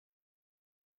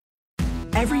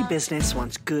Every business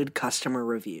wants good customer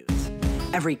reviews.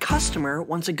 Every customer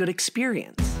wants a good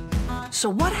experience.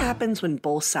 So what happens when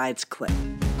both sides click?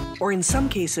 Or in some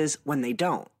cases, when they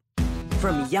don't?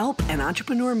 From Yelp and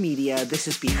Entrepreneur Media, this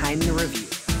is Behind the Review.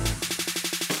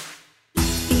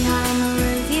 Behind the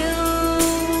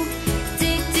review,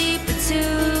 dig deeper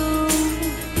too.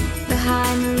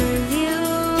 Behind the review,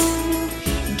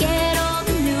 get all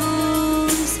the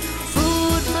news.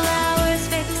 Food, flowers,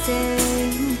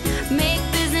 fixing, make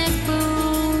business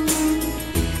boom.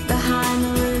 Behind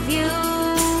the review,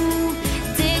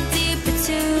 dig deeper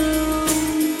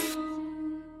too.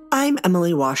 I'm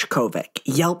Emily Washkovic,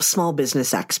 Yelp small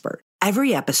business expert.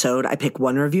 Every episode, I pick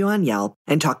one review on Yelp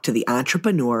and talk to the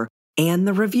entrepreneur and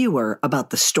the reviewer about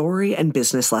the story and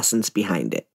business lessons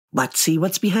behind it. Let's see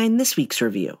what's behind this week's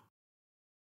review.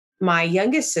 My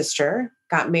youngest sister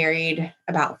got married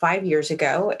about 5 years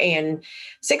ago, and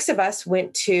 6 of us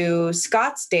went to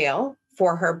Scottsdale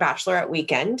for her bachelorette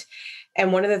weekend.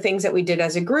 And one of the things that we did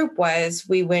as a group was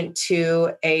we went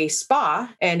to a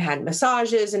spa and had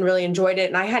massages and really enjoyed it.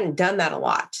 And I hadn't done that a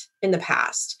lot in the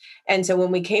past. And so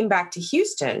when we came back to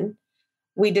Houston,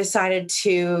 we decided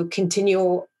to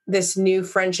continue this new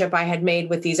friendship I had made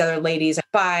with these other ladies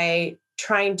by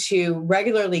trying to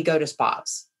regularly go to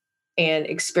spas and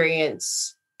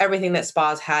experience everything that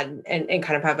spas had and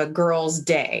kind of have a girls'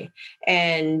 day.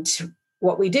 And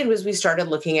what we did was we started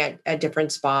looking at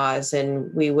different spas,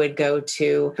 and we would go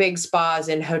to big spas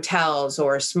in hotels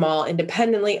or small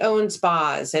independently owned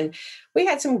spas. And we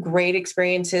had some great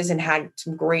experiences and had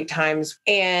some great times.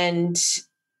 And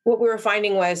what we were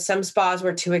finding was some spas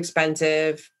were too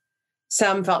expensive.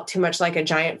 Some felt too much like a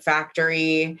giant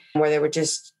factory where they were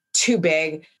just too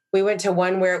big. We went to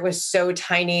one where it was so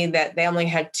tiny that they only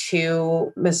had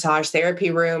 2 massage therapy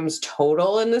rooms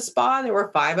total in the spa. There were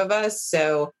 5 of us.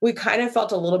 So we kind of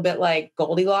felt a little bit like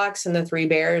Goldilocks and the 3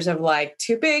 bears of like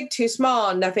too big, too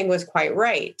small. Nothing was quite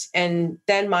right. And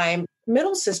then my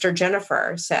middle sister,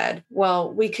 Jennifer, said,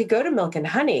 well, we could go to Milk and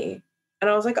Honey. And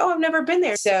I was like, oh, I've never been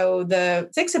there. So the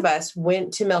 6 of us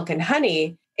went to Milk and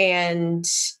Honey and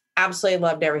absolutely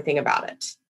loved everything about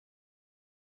it.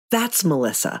 That's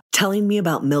Melissa telling me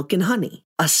about Milk and Honey,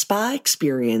 a spa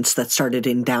experience that started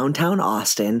in downtown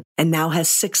Austin and now has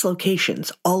 6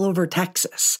 locations all over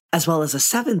Texas, as well as a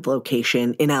 7th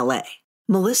location in LA.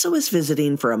 Melissa was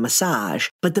visiting for a massage,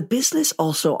 but the business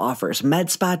also offers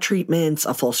med spa treatments,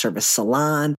 a full-service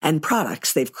salon, and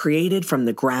products they've created from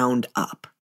the ground up.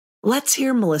 Let's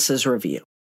hear Melissa's review.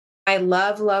 I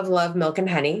love, love, love Milk and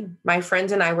Honey. My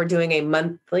friends and I were doing a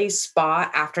monthly spa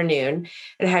afternoon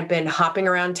and had been hopping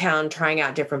around town trying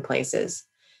out different places.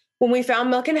 When we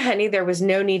found Milk and Honey, there was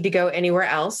no need to go anywhere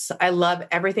else. I love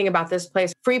everything about this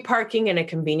place. Free parking in a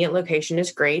convenient location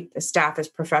is great. The staff is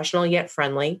professional yet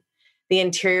friendly. The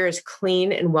interior is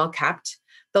clean and well kept.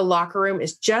 The locker room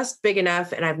is just big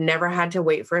enough, and I've never had to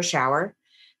wait for a shower.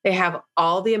 They have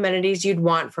all the amenities you'd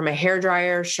want, from a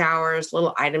hairdryer, showers,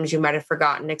 little items you might have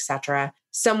forgotten, etc.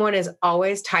 Someone is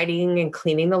always tidying and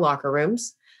cleaning the locker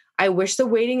rooms. I wish the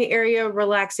waiting area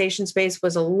relaxation space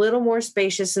was a little more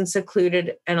spacious and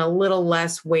secluded and a little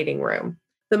less waiting room.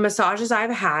 The massages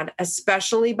I've had,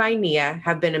 especially by Nia,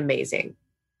 have been amazing.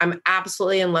 I'm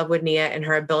absolutely in love with Nia and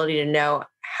her ability to know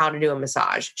how to do a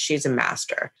massage. She's a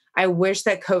master. I wish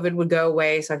that COVID would go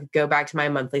away so I could go back to my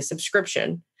monthly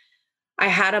subscription. I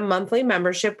had a monthly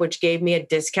membership, which gave me a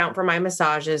discount for my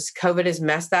massages. COVID has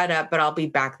messed that up, but I'll be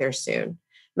back there soon.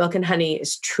 Milk and Honey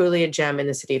is truly a gem in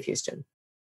the city of Houston.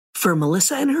 For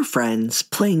Melissa and her friends,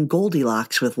 playing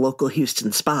Goldilocks with local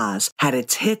Houston spas had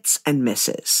its hits and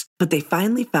misses, but they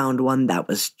finally found one that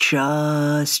was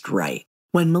just right.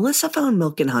 When Melissa found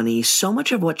Milk and Honey, so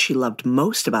much of what she loved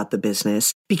most about the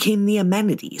business became the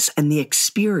amenities and the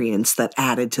experience that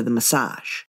added to the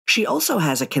massage. She also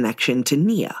has a connection to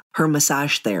Nia, her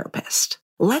massage therapist.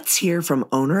 Let's hear from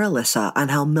owner Alyssa on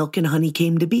how Milk and Honey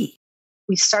came to be.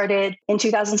 We started in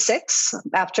 2006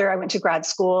 after I went to grad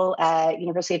school at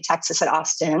University of Texas at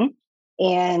Austin,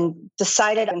 and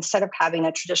decided instead of having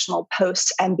a traditional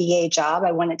post-MBA job,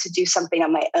 I wanted to do something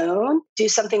on my own, do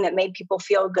something that made people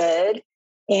feel good,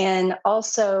 and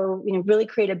also really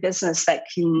create a business that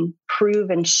can prove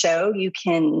and show you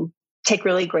can take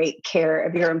really great care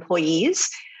of your employees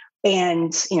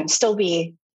and still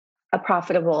be a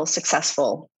profitable,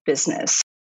 successful business.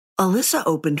 Alyssa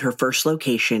opened her first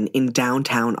location in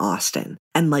downtown Austin,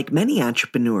 and like many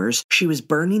entrepreneurs, she was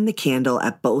burning the candle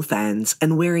at both ends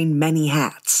and wearing many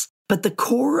hats. But the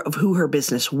core of who her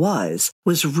business was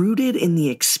rooted in the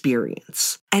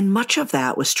experience, and much of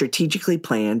that was strategically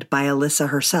planned by Alyssa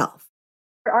herself.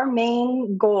 Our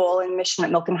main goal and mission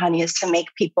at Milk and Honey is to make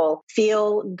people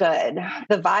feel good.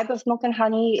 The vibe of Milk and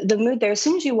Honey, the mood there, as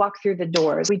soon as you walk through the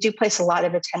doors, we do place a lot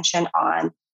of attention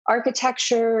on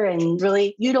architecture and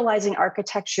really utilizing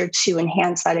architecture to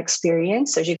enhance that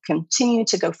experience. As you continue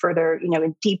to go further,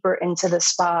 and deeper into the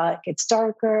spa, it gets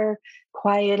darker,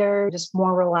 quieter, just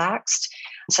more relaxed.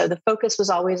 So the focus was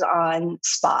always on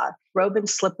spa, robe and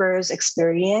slippers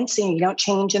experience. You don't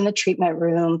change in the treatment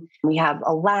room. We have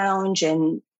a lounge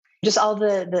and just all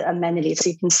the amenities.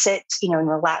 So you can sit, and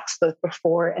relax both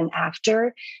before and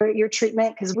after your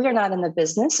treatment, because we are not in the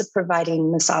business of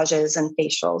providing massages and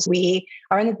facials. We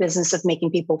are in the business of making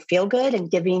people feel good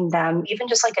and giving them even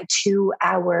just like a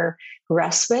 2-hour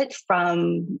respite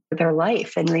from their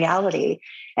life and reality.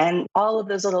 And all of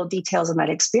those little details in that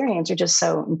experience are just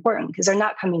so important because they're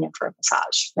not coming in for a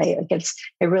massage, right?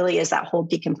 It really is that whole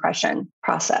decompression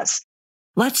process.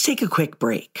 Let's take a quick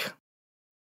break.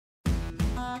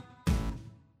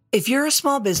 If you're a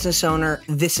small business owner,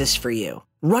 this is for you.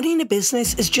 Running a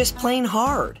business is just plain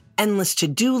hard. Endless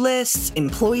to-do lists,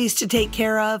 employees to take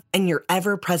care of, and your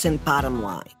ever-present bottom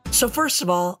line. So first of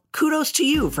all, kudos to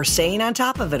you for staying on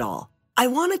top of it all. I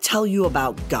want to tell you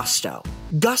about Gusto.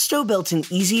 Gusto built an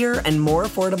easier and more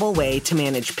affordable way to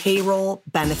manage payroll,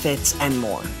 benefits, and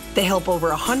more. They help over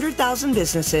 100,000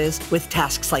 businesses with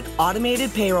tasks like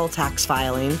automated payroll tax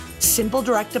filing, simple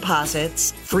direct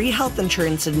deposits, free health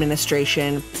insurance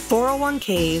administration,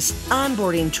 401ks,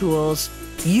 onboarding tools,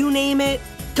 you name it,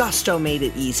 Gusto made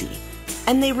it easy.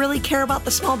 And they really care about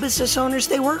the small business owners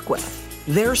they work with.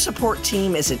 Their support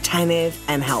team is attentive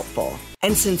and helpful.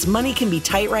 And since money can be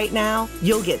tight right now,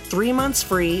 you'll get 3 months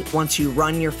free once you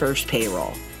run your first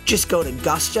payroll. Just go to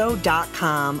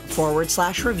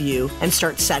gusto.com/review and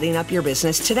start setting up your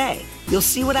business today. You'll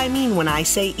see what I mean when I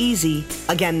say easy.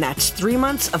 Again, that's 3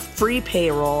 months of free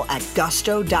payroll at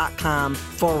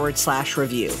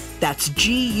gusto.com/review. That's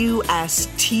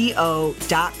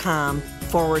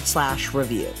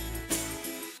gusto.com/review.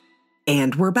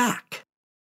 And we're back.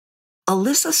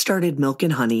 Alyssa started Milk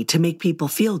and Honey to make people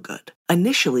feel good,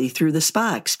 initially through the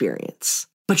spa experience.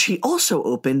 But she also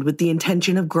opened with the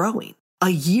intention of growing.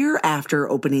 A year after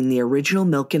opening the original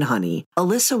Milk and Honey,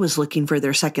 Alyssa was looking for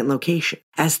their second location.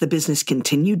 As the business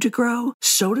continued to grow,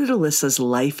 so did Alyssa's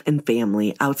life and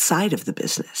family outside of the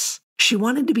business. She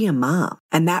wanted to be a mom,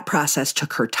 and that process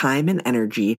took her time and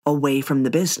energy away from the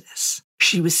business.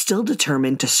 She was still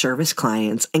determined to service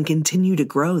clients and continue to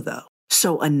grow, though.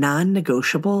 So a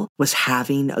non-negotiable was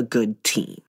having a good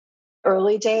team.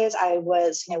 Early days, I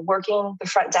was working the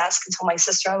front desk until my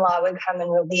sister-in-law would come and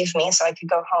relieve me so I could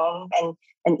go home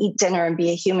and eat dinner and be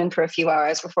a human for a few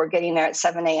hours before getting there at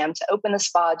 7 a.m. to open the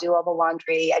spa, do all the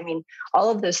laundry. I mean, all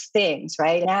of those things,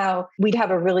 right? Now we'd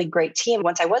have a really great team.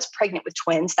 Once I was pregnant with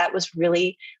twins, that was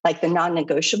really like the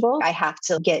non-negotiable. I have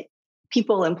to get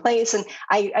people in place. And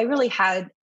I really had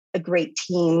a great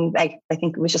team. I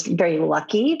think it was just very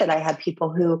lucky that I had people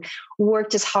who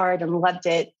worked as hard and loved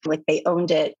it, like they owned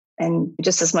it, and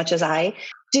just as much as I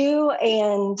do.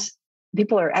 And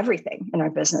people are everything in our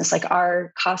business. Like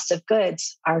our cost of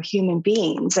goods are human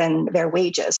beings and their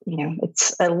wages.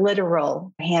 It's a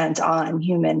literal hands-on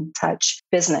human touch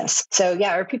business. So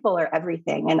yeah, our people are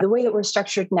everything. And the way that we're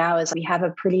structured now is we have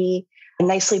a pretty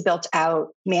nicely built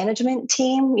out management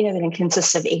team, that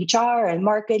consists of HR and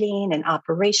marketing and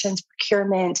operations,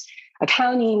 procurement,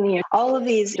 accounting, all of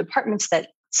these departments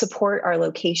that support our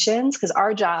locations, because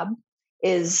our job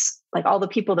is like all the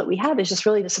people that we have is just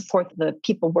really to support the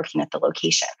people working at the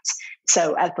locations.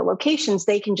 So at the locations,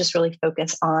 they can just really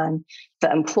focus on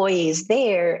the employees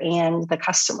there and the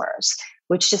customers,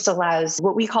 which just allows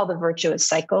what we call the virtuous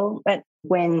cycle. But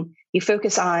when you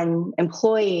focus on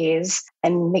employees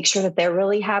and make sure that they're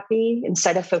really happy,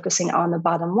 instead of focusing on the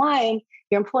bottom line,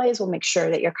 your employees will make sure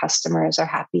that your customers are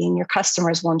happy and your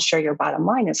customers will ensure your bottom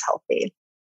line is healthy.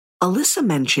 Alyssa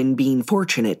mentioned being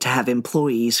fortunate to have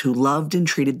employees who loved and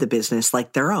treated the business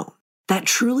like their own. That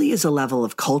truly is a level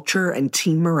of culture and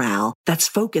team morale that's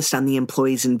focused on the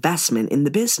employee's investment in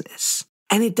the business.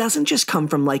 And it doesn't just come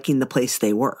from liking the place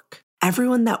they work.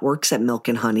 Everyone that works at Milk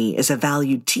and Honey is a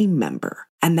valued team member,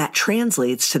 and that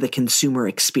translates to the consumer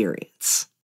experience.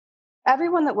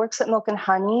 Everyone that works at Milk and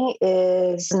Honey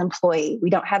is an employee. We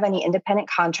don't have any independent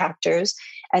contractors.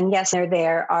 And yes, they're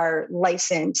there are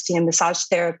licensed, massage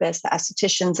therapists, the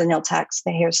estheticians, the nail techs,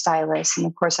 the hairstylists, and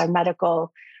of course our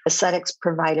medical aesthetics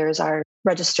providers are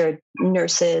registered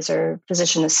nurses or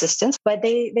physician assistants. But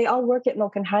they all work at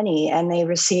Milk and Honey and they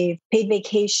receive paid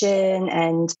vacation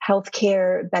and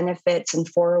healthcare benefits and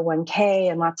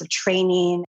 401k and lots of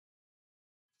training.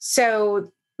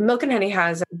 So Milk and Honey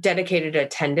has dedicated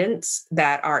attendants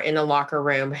that are in the locker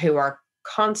room who are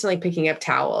constantly picking up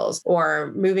towels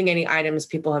or moving any items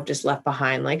people have just left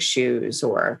behind, like shoes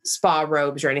or spa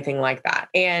robes or anything like that.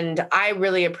 And I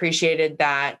really appreciated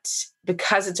that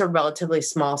because it's a relatively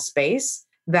small space,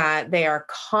 that they are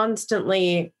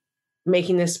constantly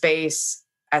making the space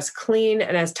as clean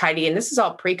and as tidy. And this is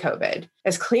all pre-COVID,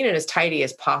 as clean and as tidy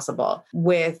as possible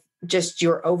with just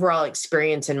your overall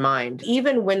experience in mind.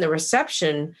 Even when the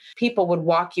reception people would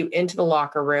walk you into the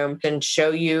locker room and show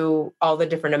you all the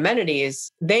different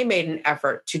amenities, they made an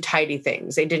effort to tidy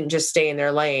things. They didn't just stay in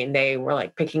their lane. They were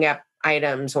like picking up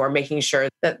items or making sure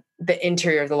that the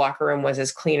interior of the locker room was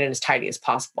as clean and as tidy as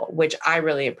possible, which I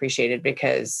really appreciated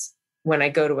because when I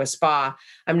go to a spa,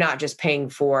 I'm not just paying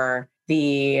for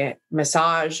the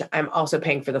massage, I'm also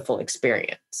paying for the full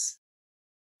experience.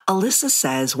 Alyssa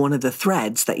says one of the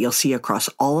threads that you'll see across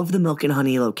all of the Milk and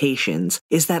Honey locations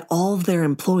is that all of their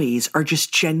employees are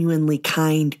just genuinely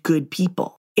kind, good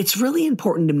people. It's really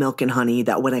important to Milk and Honey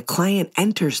that when a client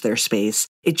enters their space,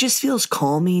 it just feels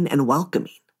calming and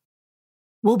welcoming.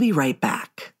 We'll be right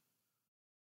back.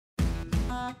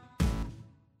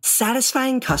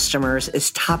 Satisfying customers is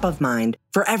top of mind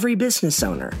for every business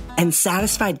owner, and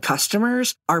satisfied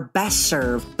customers are best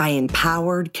served by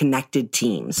empowered, connected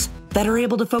teams that are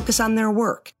able to focus on their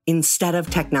work instead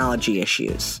of technology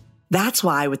issues. That's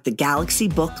why with the Galaxy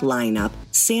Book lineup,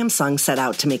 Samsung set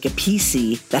out to make a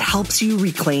PC that helps you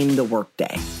reclaim the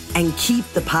workday and keep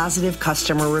the positive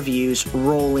customer reviews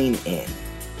rolling in.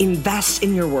 Invest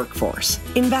in your workforce.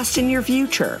 Invest in your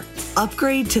future.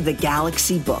 Upgrade to the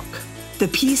Galaxy Book, the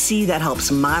PC that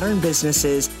helps modern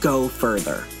businesses go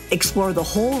further. Explore the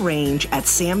whole range at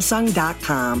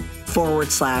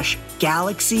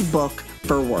samsung.com/Galaxy Book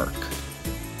for work.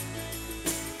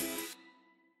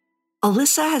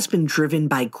 Alyssa has been driven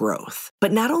by growth,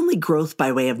 but not only growth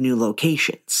by way of new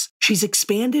locations. She's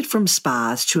expanded from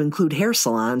spas to include hair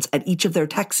salons at each of their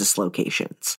Texas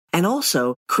locations, and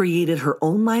also created her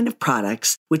own line of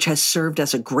products, which has served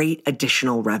as a great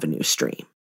additional revenue stream.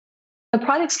 The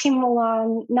products came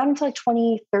along not until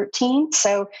 2013.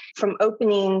 So from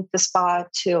opening the spa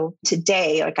to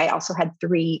today, I also had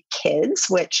 3 kids,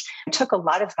 which took a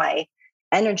lot of my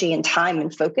energy and time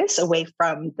and focus away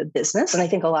from the business. And I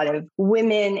think a lot of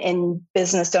women in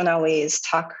business don't always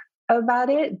talk about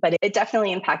it, but it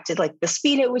definitely impacted the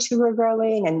speed at which we were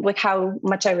growing and how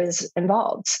much I was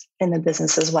involved in the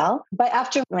business as well. But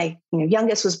after my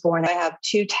youngest was born, I have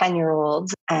 2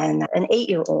 10-year-olds and an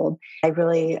 8-year-old. I've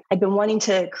been wanting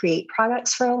to create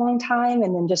products for a long time,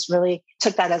 and then just really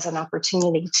took that as an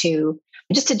opportunity to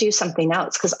do something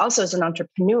else. Because also as an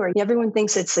entrepreneur, everyone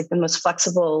thinks it's the most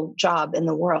flexible job in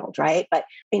the world, right? But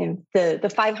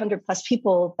the 500 plus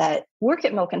people that work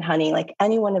at Milk and Honey,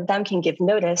 any one of them can give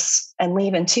notice and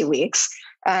leave in 2 weeks.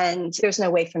 And there's no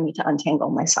way for me to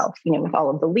untangle myself, with all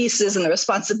of the leases and the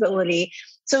responsibility.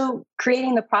 So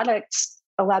creating the products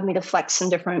allowed me to flex some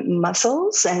different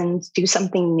muscles and do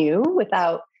something new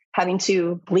without having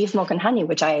to leave Milk and Honey,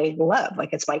 which I love.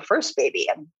 It's my first baby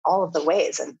in all of the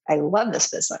ways. And I love this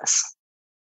business.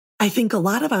 I think a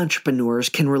lot of entrepreneurs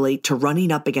can relate to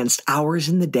running up against hours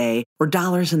in the day or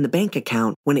dollars in the bank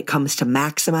account when it comes to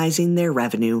maximizing their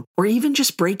revenue or even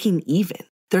just breaking even.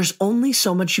 There's only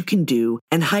so much you can do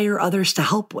and hire others to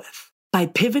help with. By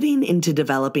pivoting into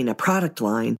developing a product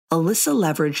line, Alyssa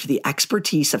leveraged the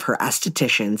expertise of her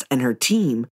estheticians and her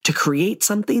team to create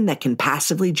something that can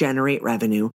passively generate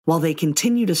revenue while they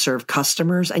continue to serve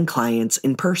customers and clients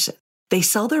in person. They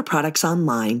sell their products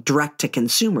online direct to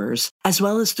consumers, as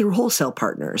well as through wholesale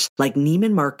partners like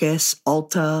Neiman Marcus,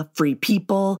 Ulta, Free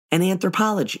People, and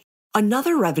Anthropologie.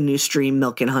 Another revenue stream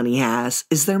Milk and Honey has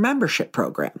is their membership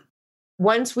program.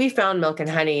 Once we found Milk and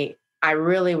Honey, I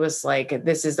really was like,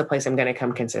 this is the place I'm going to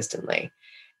come consistently.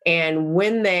 And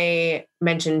when they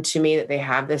mentioned to me that they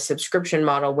have this subscription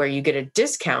model where you get a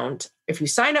discount, if you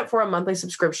sign up for a monthly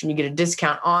subscription, you get a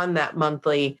discount on that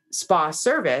monthly spa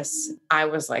service. I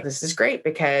was like, this is great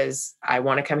because I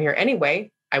want to come here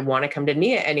anyway. I want to come to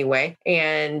Nia anyway.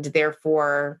 And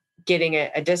therefore, getting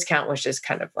a discount was just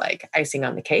kind of like icing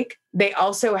on the cake. They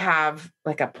also have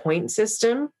a point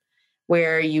system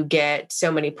where you get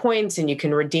so many points and you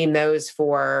can redeem those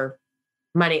for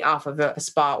money off of a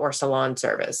spa or salon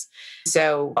service.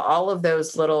 So all of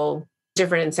those little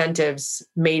different incentives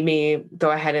made me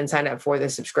go ahead and sign up for the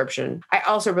subscription. I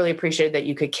also really appreciated that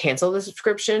you could cancel the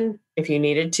subscription if you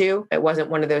needed to. It wasn't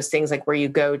one of those things where you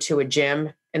go to a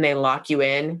gym and they lock you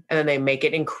in and then they make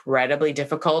it incredibly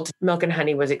difficult. Milk and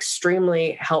Honey was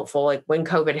extremely helpful. When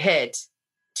COVID hit,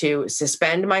 to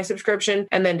suspend my subscription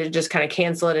and then to just kind of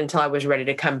cancel it until I was ready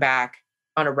to come back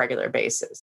on a regular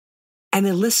basis. And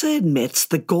Alyssa admits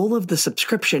the goal of the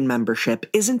subscription membership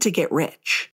isn't to get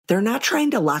rich. They're not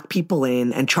trying to lock people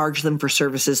in and charge them for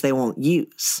services they won't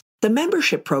use. The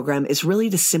membership program is really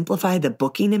to simplify the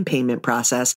booking and payment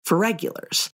process for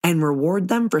regulars and reward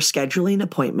them for scheduling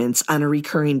appointments on a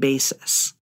recurring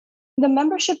basis. The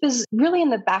membership is really in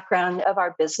the background of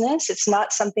our business. It's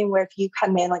not something where if you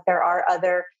come in, like there are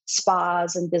other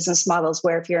spas and business models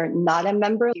where if you're not a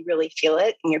member, you really feel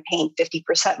it and you're paying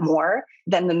 50% more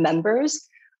than the members.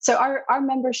 So our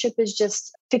membership is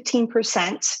just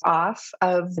 15% off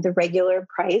of the regular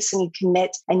price, and you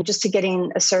commit and just to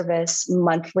getting a service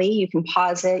monthly. You can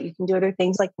pause it. You can do other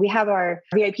things. Like we have our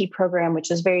VIP program, which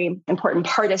is very important,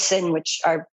 partisan, which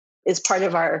is part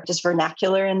of our just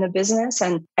vernacular in the business.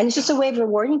 And it's just a way of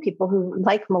rewarding people who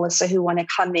like Melissa, who want to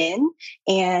come in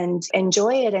and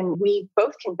enjoy it. And we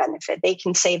both can benefit. They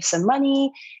can save some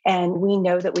money. And we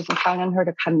know that we can count on her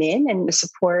to come in and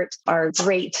support our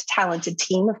great, talented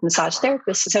team of massage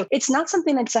therapists. So it's not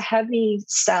something that's a heavy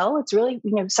sell. It's really,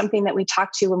 something that we talk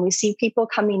to when we see people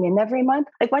coming in every month.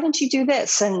 Like, why don't you do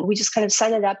this? And we just kind of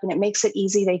set it up and it makes it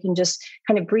easy. They can just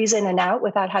kind of breeze in and out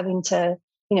without having to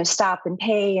stop and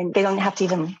pay, and they don't have to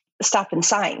even stop and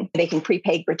sign. They can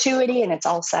prepay gratuity and it's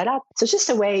all set up. So it's just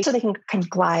a way so they can kind of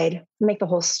glide, make the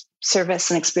whole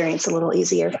service and experience a little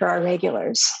easier for our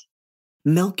regulars.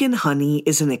 Milk and Honey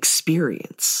is an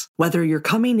experience. Whether you're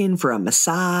coming in for a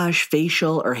massage,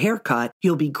 facial, or haircut,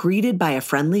 you'll be greeted by a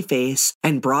friendly face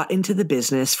and brought into the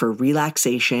business for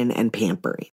relaxation and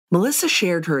pampering. Melissa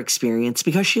shared her experience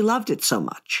because she loved it so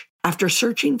much. After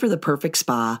searching for the perfect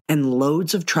spa and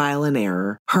loads of trial and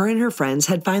error, her and her friends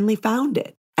had finally found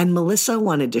it. And Melissa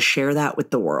wanted to share that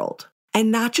with the world.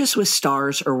 And not just with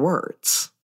stars or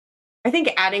words. I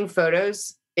think adding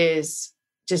photos is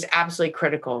just absolutely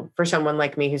critical for someone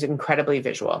like me who's incredibly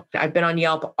visual. I've been on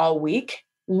Yelp all week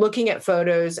looking at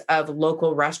photos of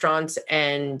local restaurants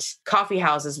and coffee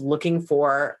houses looking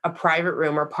for a private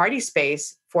room or party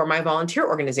space for my volunteer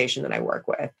organization that I work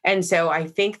with. And so I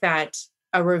think that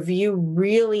a review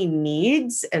really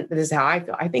needs, and this is how I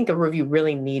feel, I think a review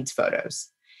really needs photos.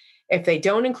 If they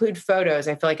don't include photos,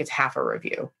 I feel like it's half a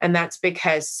review. And that's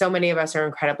because so many of us are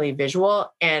incredibly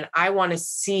visual. And I want to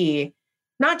see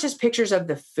not just pictures of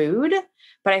the food,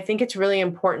 but I think it's really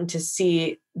important to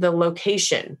see the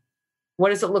location.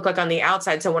 What does it look like on the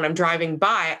outside? So when I'm driving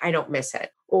by, I don't miss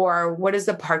it. Or what does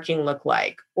the parking look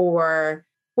like? Or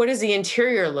what does the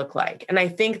interior look like? And I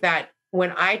think that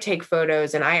when I take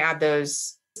photos and I add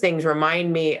those things,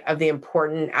 remind me of the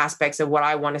important aspects of what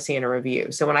I want to see in a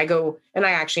review. So when I go and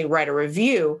I actually write a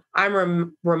review,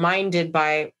 I'm reminded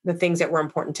by the things that were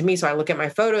important to me. So I look at my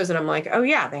photos and I'm like, oh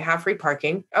yeah, they have free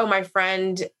parking. Oh, my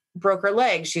friend broke her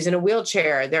leg. She's in a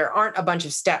wheelchair. There aren't a bunch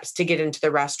of steps to get into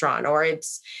the restaurant, or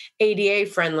it's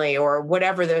ADA friendly, or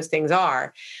whatever those things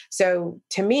are. So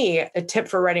to me, a tip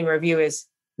for writing a review is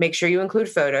make sure you include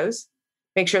photos.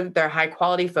 Make sure that they're high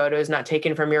quality photos, not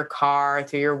taken from your car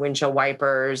through your windshield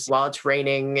wipers while it's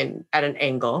raining and at an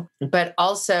angle, but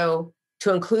also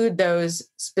to include those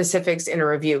specifics in a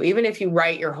review. Even if you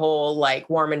write your whole like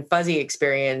warm and fuzzy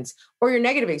experience or your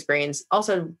negative experience,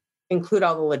 also include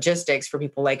all the logistics for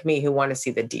people like me who want to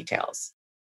see the details.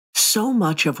 So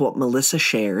much of what Melissa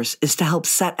shares is to help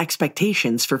set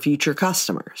expectations for future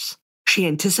customers. She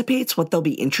anticipates what they'll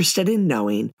be interested in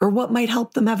knowing or what might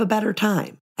help them have a better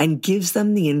time, and gives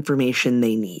them the information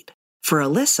they need. For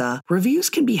Alyssa, reviews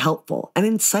can be helpful and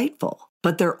insightful,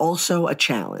 but they're also a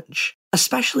challenge,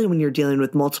 especially when you're dealing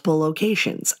with multiple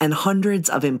locations and hundreds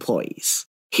of employees.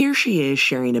 Here she is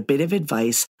sharing a bit of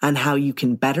advice on how you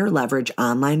can better leverage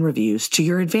online reviews to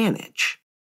your advantage.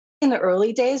 In the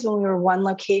early days when we were one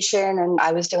location and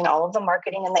I was doing all of the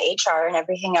marketing and the HR and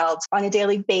everything else on a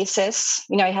daily basis,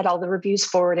 I had all the reviews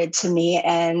forwarded to me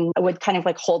and I would kind of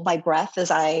like hold my breath as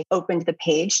I opened the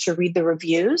page to read the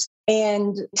reviews.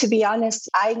 And to be honest,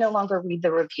 I no longer read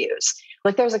the reviews.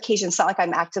 Like there's occasions, it's not like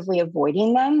I'm actively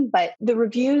avoiding them, but the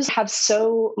reviews have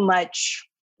so much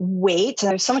weight.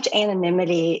 There's so much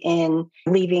anonymity in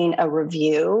leaving a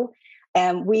review.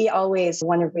 And we always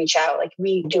want to reach out. Like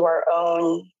we do our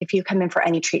own, if you come in for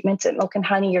any treatments at Milk and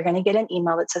Honey, you're going to get an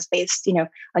email that says based,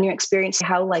 on your experience,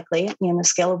 how likely, on a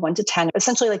scale of 1 to 10,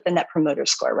 essentially like the net promoter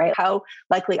score, right? How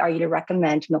likely are you to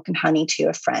recommend Milk and Honey to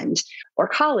a friend or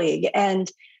colleague? And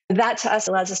that to us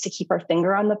allows us to keep our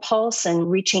finger on the pulse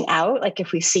and reaching out. Like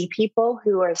if we see people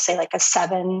who are say like a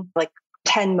 7, like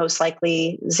 10, most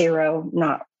likely 0,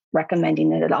 not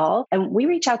recommending it at all. And we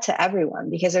reach out to everyone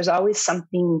because there's always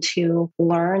something to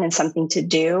learn and something to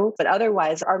do. But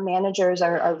otherwise, our managers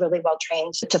are really well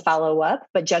trained to follow up,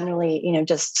 but generally,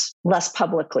 just less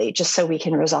publicly, just so we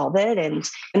can resolve it. And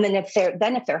then if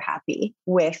they're happy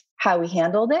with how we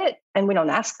handled it, and we don't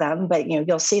ask them, but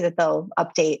you'll see that they'll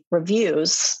update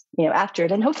reviews, after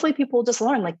it. And hopefully people will just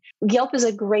learn. Like Yelp is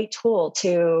a great tool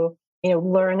to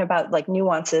learn about like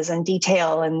nuances and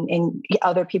detail and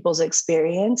other people's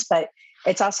experience. But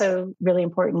it's also really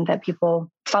important that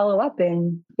people follow up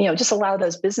and, just allow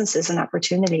those businesses an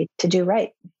opportunity to do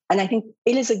right. And I think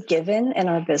it is a given in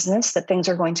our business that things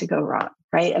are going to go wrong,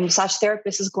 right? A massage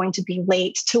therapist is going to be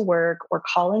late to work or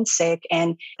call in sick.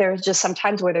 And there's just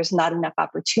sometimes where there's not enough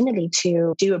opportunity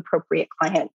to do appropriate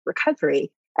client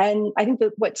recovery. And I think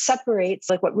that what separates,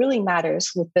 like what really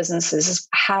matters with businesses is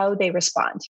how they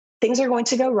respond. Things are going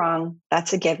to go wrong.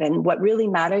 That's a given. What really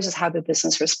matters is how the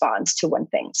business responds to when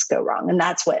things go wrong. And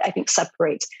that's what I think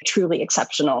separates truly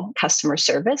exceptional customer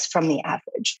service from the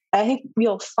average. I think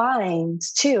you'll find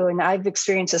too, and I've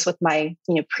experienced this with my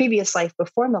previous life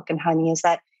before Milk and Honey, is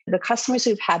that the customers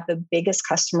who've had the biggest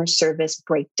customer service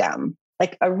breakdown,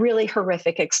 like a really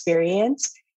horrific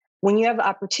experience, when you have the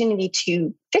opportunity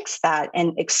to fix that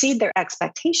and exceed their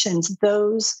expectations,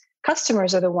 those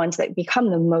customers are the ones that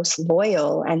become the most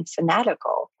loyal and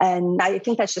fanatical. And I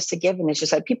think that's just a given. It's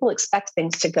just that people expect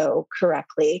things to go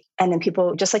correctly. And then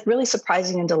people just like really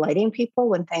surprising and delighting people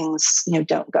when things,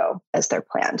 don't go as they're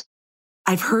planned.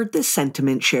 I've heard this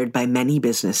sentiment shared by many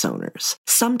business owners.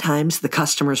 Sometimes the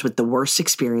customers with the worst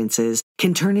experiences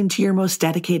can turn into your most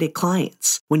dedicated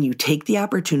clients when you take the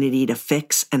opportunity to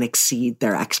fix and exceed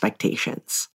their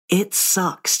expectations. It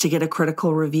sucks to get a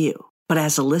critical review. But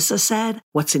as Alyssa said,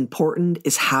 what's important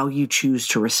is how you choose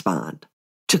to respond.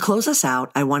 To close us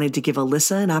out, I wanted to give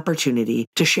Alyssa an opportunity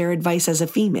to share advice as a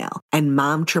female and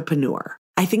momtrepreneur.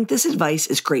 I think this advice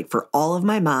is great for all of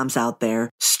my moms out there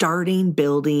starting,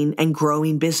 building, and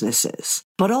growing businesses,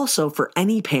 but also for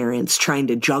any parents trying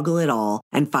to juggle it all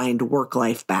and find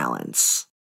work-life balance.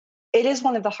 It is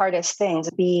one of the hardest things,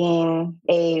 being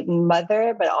a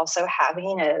mother, but also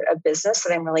having a business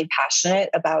that I'm really passionate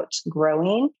about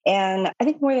growing. And I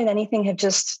think more than anything, have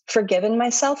just forgiven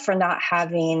myself for not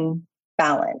having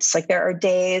balance. Like there are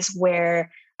days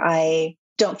where I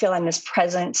don't feel I'm as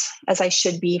present as I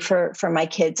should be for my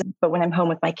kids. But when I'm home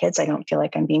with my kids, I don't feel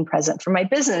like I'm being present for my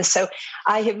business. So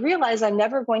I have realized I'm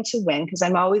never going to win because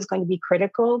I'm always going to be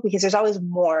critical because there's always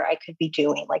more I could be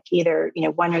doing, like either,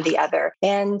 one or the other.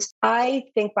 And I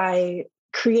think by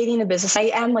creating a business, I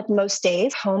am like most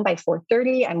days home by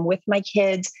 4:30. I'm with my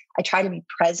kids. I try to be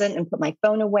present and put my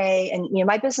phone away. And,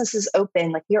 my business is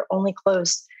open. Like we are only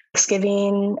closed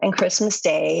Thanksgiving and Christmas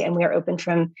Day, and we are open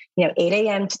from 8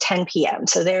 a.m. to 10 p.m.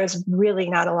 So there's really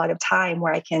not a lot of time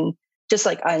where I can just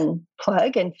like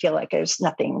unplug and feel like there's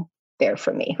nothing there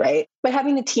for me, right? But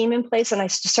having a team in place, and I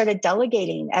just started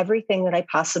delegating everything that I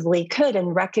possibly could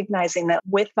and recognizing that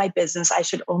with my business, I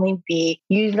should only be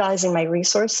utilizing my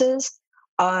resources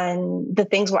on the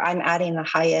things where I'm adding the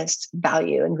highest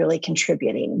value and really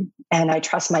contributing. And I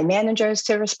trust my managers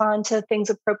to respond to things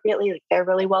appropriately. Like they're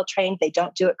really well trained. They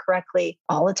don't do it correctly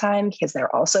all the time because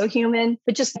they're also human,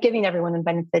 but just giving everyone the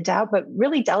benefit of the doubt, but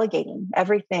really delegating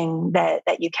everything that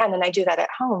you can. And I do that at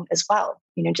home as well.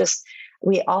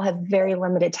 We all have very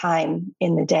limited time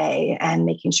in the day, and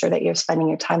making sure that you're spending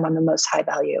your time on the most high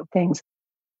value things.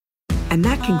 And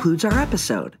that concludes our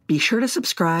episode. Be sure to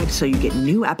subscribe so you get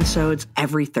new episodes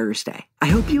every Thursday. I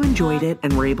hope you enjoyed it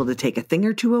and were able to take a thing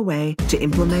or two away to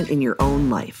implement in your own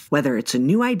life. Whether it's a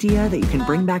new idea that you can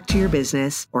bring back to your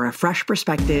business or a fresh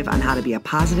perspective on how to be a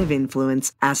positive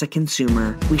influence as a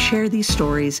consumer, we share these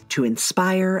stories to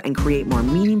inspire and create more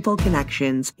meaningful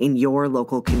connections in your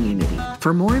local community.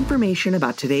 For more information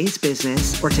about today's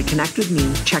business or to connect with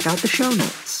me, check out the show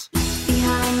notes.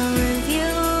 Behind the review,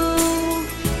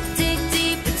 dig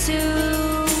deeper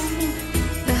too.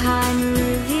 Behind the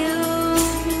review,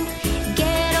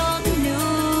 get all the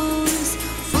news.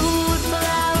 Food,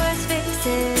 flowers,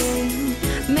 fixing,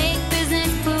 make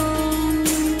business boom.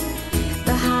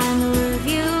 Behind the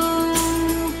review,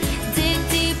 dig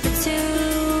deeper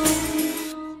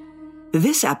too.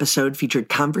 This episode featured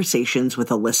conversations with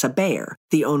Alyssa Bayer,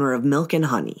 the owner of Milk and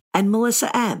Honey, and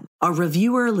Melissa M., a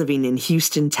reviewer living in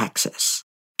Houston, Texas.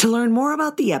 To learn more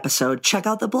about the episode, check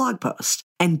out the blog post.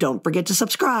 And don't forget to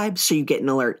subscribe so you get an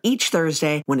alert each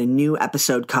Thursday when a new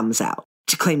episode comes out.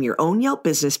 To claim your own Yelp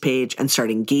business page and start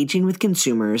engaging with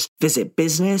consumers, visit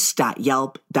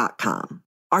business.yelp.com.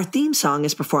 Our theme song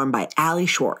is performed by Ali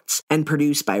Schwartz and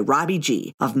produced by Robbie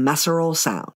G. of Messerol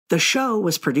Sound. The show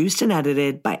was produced and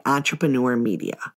edited by Entrepreneur Media.